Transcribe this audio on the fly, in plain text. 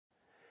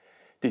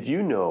Did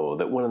you know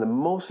that one of the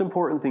most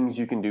important things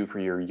you can do for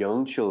your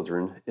young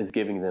children is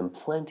giving them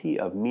plenty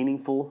of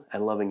meaningful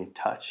and loving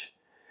touch?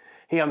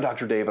 Hey, I'm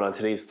Dr. Dave, and on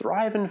today's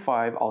Thrive in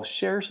 5, I'll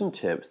share some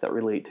tips that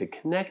relate to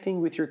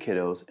connecting with your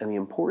kiddos and the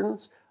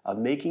importance of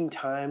making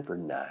time for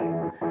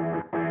 9.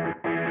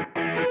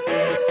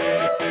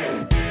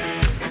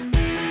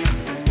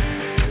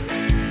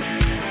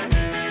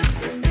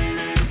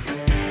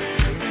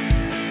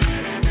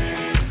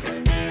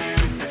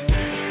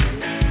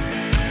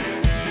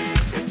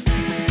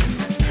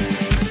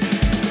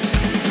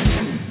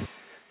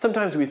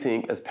 Sometimes we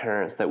think as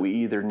parents that we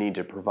either need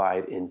to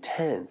provide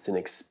intense and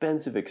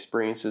expensive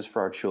experiences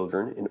for our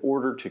children in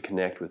order to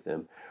connect with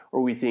them,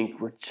 or we think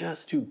we're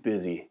just too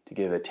busy to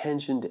give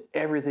attention to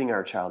everything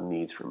our child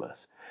needs from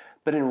us.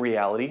 But in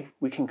reality,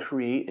 we can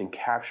create and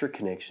capture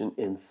connection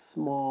in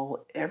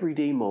small,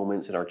 everyday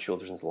moments in our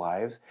children's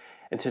lives.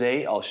 And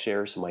today I'll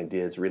share some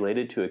ideas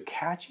related to a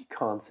catchy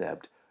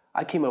concept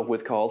I came up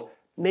with called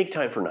Make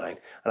Time for 9,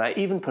 and I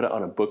even put it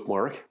on a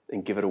bookmark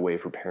and give it away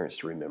for parents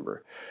to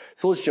remember.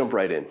 So let's jump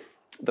right in.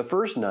 The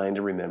first 9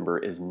 to remember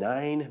is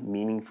 9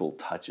 meaningful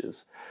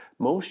touches.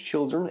 Most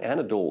children and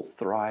adults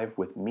thrive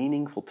with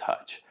meaningful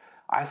touch.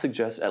 I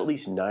suggest at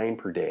least 9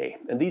 per day,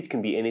 and these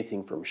can be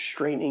anything from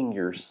straightening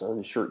your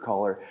son's shirt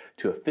collar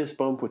to a fist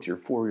bump with your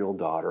 4-year-old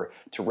daughter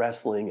to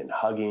wrestling and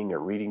hugging or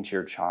reading to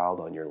your child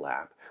on your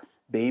lap.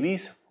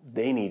 Babies,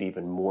 they need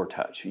even more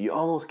touch. You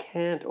almost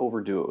can't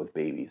overdo it with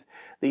babies.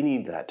 They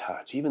need that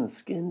touch. Even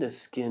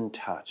skin-to-skin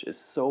touch is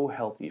so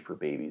healthy for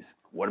babies.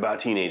 What about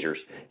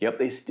teenagers? Yep,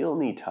 they still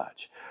need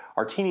touch.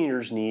 Our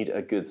teenagers need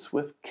a good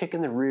swift kick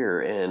in the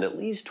rear and at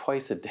least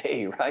twice a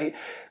day, right?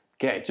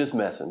 Okay, just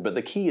messing. But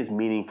the key is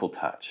meaningful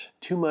touch.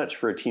 Too much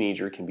for a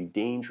teenager can be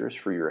dangerous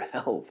for your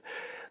health.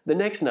 The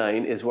next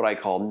 9 is what I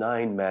call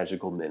 9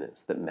 magical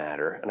minutes that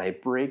matter, and I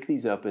break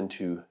these up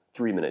into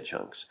 3-minute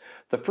chunks.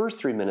 The first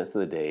 3 minutes of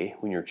the day,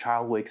 when your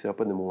child wakes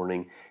up in the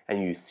morning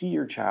and you see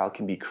your child,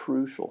 can be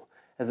crucial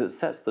as it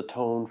sets the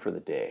tone for the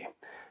day.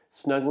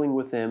 Snuggling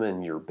with them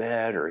in your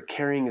bed or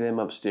carrying them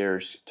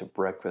upstairs to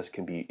breakfast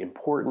can be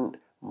important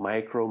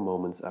micro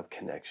moments of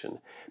connection.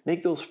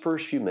 Make those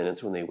first few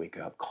minutes when they wake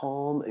up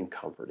calm and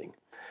comforting.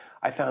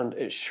 I found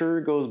it sure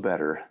goes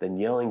better than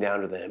yelling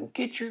down to them,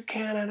 "Get your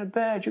can out of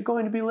bed, you're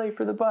going to be late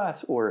for the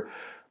bus," or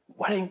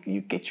 "Why didn't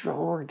you get your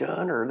homework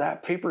done?" or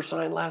 "That paper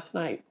signed last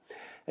night."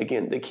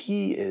 Again, the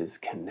key is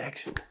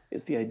connection.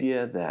 It's the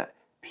idea that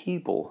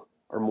people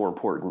are more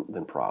important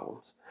than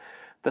problems.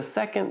 The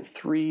second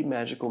 3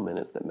 magical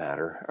minutes that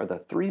matter are the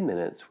 3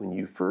 minutes when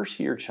you first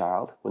see your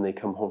child when they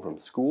come home from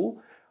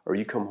school or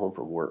you come home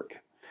from work.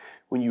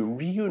 When you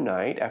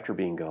reunite after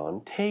being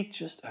gone, take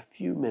just a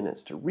few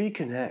minutes to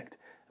reconnect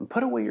and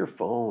put away your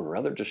phone or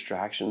other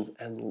distractions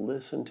and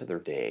listen to their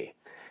day.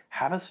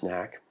 Have a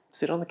snack,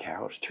 sit on the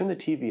couch, turn the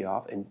TV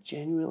off, and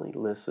genuinely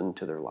listen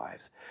to their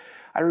lives.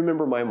 I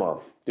remember my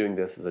mom doing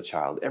this as a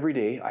child. Every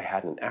day I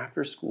had an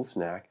after-school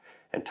snack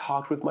and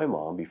talked with my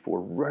mom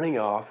before running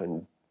off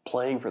and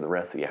playing for the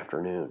rest of the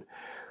afternoon.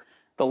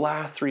 The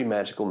last 3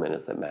 magical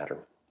minutes that matter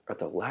are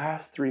the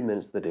last 3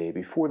 minutes of the day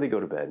before they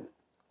go to bed.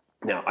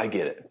 Now, I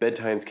get it.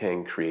 Bedtimes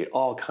can create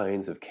all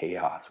kinds of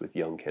chaos with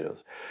young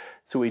kiddos.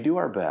 So we do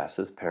our best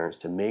as parents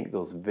to make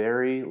those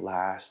very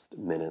last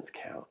minutes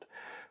count.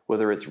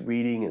 Whether it's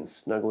reading and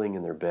snuggling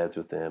in their beds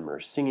with them, or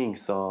singing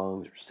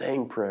songs, or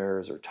saying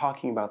prayers, or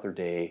talking about their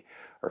day,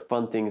 or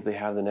fun things they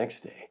have the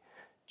next day.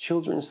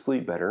 Children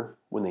sleep better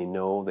when they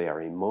know they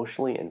are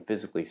emotionally and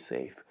physically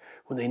safe,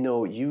 when they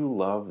know you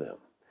love them.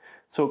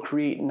 So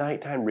create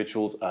nighttime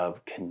rituals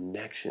of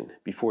connection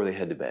before they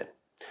head to bed.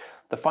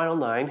 The final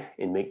 9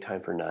 in Make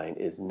Time for 9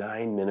 is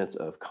 9 minutes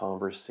of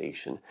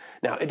conversation.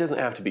 Now, it doesn't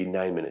have to be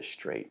 9 minutes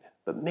straight,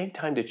 but make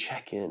time to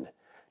check in.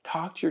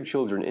 Talk to your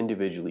children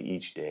individually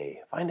each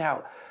day. Find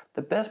out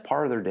the best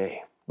part of their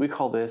day. We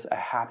call this a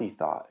happy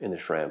thought in the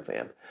Schramm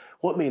fam.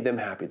 What made them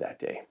happy that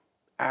day?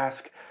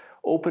 Ask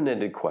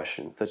open-ended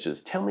questions such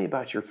as, tell me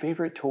about your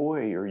favorite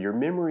toy or your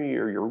memory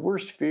or your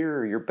worst fear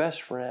or your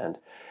best friend.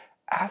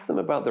 Ask them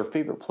about their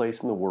favorite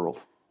place in the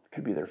world. It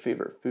could be their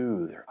favorite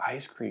food, their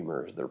ice cream,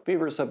 or their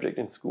favorite subject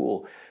in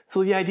school.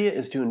 So the idea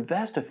is to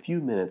invest a few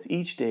minutes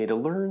each day to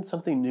learn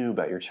something new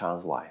about your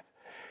child's life.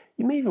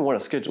 You may even want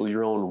to schedule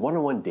your own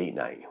one-on-one date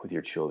night with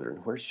your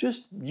children, where it's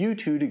just you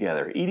two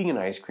together, eating an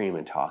ice cream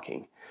and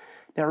talking.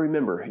 Now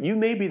remember, you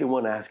may be the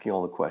one asking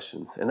all the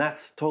questions, and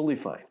that's totally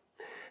fine.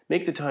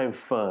 Make the time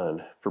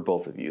fun for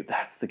both of you.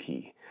 That's the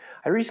key.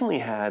 I recently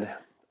had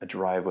a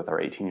drive with our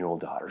 18-year-old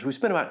daughters. We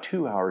spent about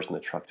 2 hours in the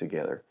truck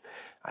together.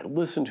 I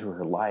listened to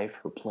her life,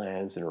 her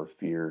plans, and her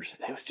fears.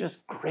 It was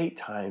just great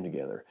time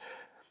together.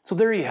 So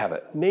there you have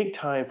it. Make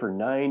time for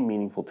 9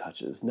 meaningful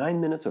touches,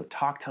 9 minutes of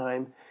talk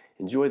time.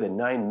 Enjoy the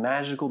 9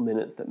 magical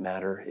minutes that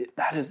matter.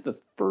 That is the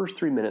first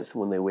 3 minutes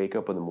when they wake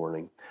up in the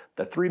morning,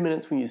 the 3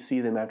 minutes when you see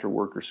them after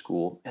work or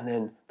school, and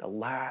then the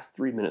last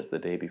 3 minutes of the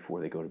day before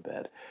they go to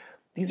bed.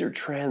 These are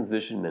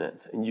transition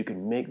minutes, and you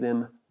can make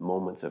them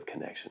moments of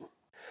connection.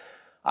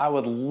 I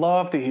would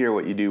love to hear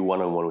what you do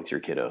one-on-one with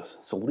your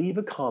kiddos. So leave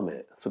a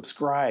comment,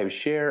 subscribe,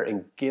 share,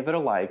 and give it a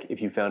like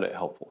if you found it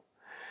helpful.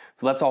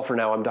 So that's all for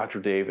now. I'm Dr.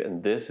 Dave,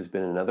 and this has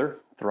been another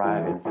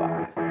Thrive in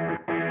 5.